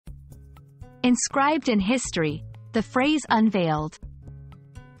Inscribed in history, the phrase unveiled.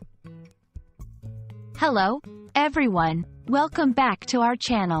 Hello, everyone. Welcome back to our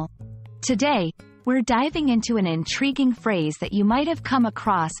channel. Today, we're diving into an intriguing phrase that you might have come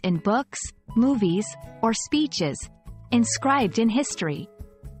across in books, movies, or speeches, inscribed in history.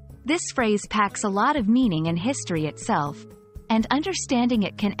 This phrase packs a lot of meaning in history itself, and understanding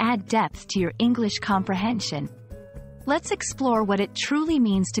it can add depth to your English comprehension. Let's explore what it truly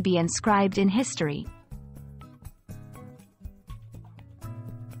means to be inscribed in history.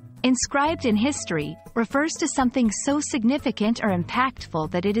 Inscribed in history refers to something so significant or impactful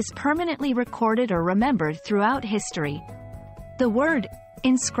that it is permanently recorded or remembered throughout history. The word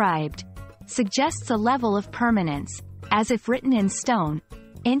inscribed suggests a level of permanence, as if written in stone,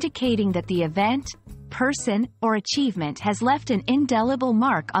 indicating that the event, person, or achievement has left an indelible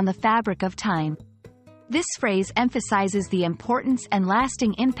mark on the fabric of time. This phrase emphasizes the importance and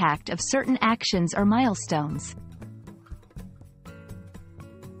lasting impact of certain actions or milestones.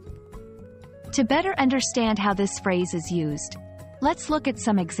 To better understand how this phrase is used, let's look at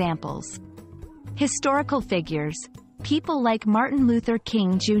some examples. Historical figures. People like Martin Luther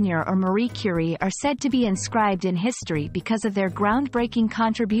King Jr. or Marie Curie are said to be inscribed in history because of their groundbreaking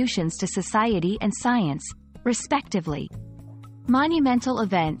contributions to society and science, respectively. Monumental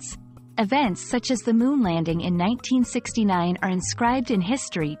events. Events such as the moon landing in 1969 are inscribed in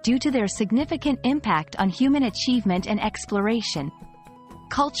history due to their significant impact on human achievement and exploration.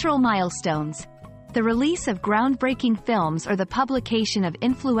 Cultural milestones. The release of groundbreaking films or the publication of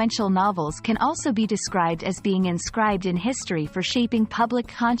influential novels can also be described as being inscribed in history for shaping public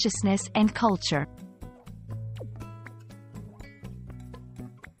consciousness and culture.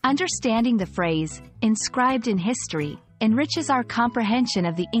 Understanding the phrase, inscribed in history, enriches our comprehension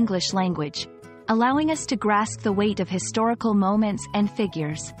of the English language, allowing us to grasp the weight of historical moments and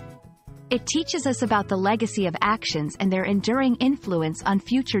figures. It teaches us about the legacy of actions and their enduring influence on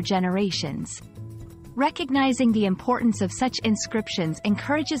future generations. Recognizing the importance of such inscriptions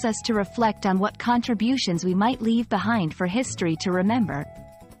encourages us to reflect on what contributions we might leave behind for history to remember.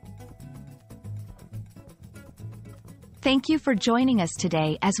 Thank you for joining us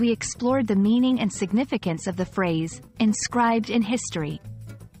today as we explored the meaning and significance of the phrase, inscribed in history.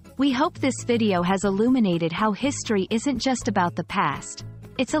 We hope this video has illuminated how history isn't just about the past.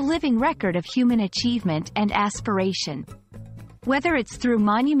 It's a living record of human achievement and aspiration. Whether it's through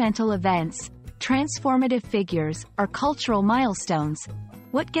monumental events, transformative figures, or cultural milestones,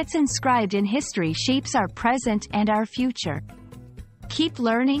 what gets inscribed in history shapes our present and our future. Keep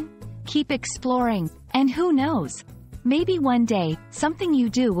learning, keep exploring, and who knows? Maybe one day, something you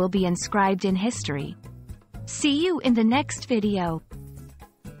do will be inscribed in history. See you in the next video.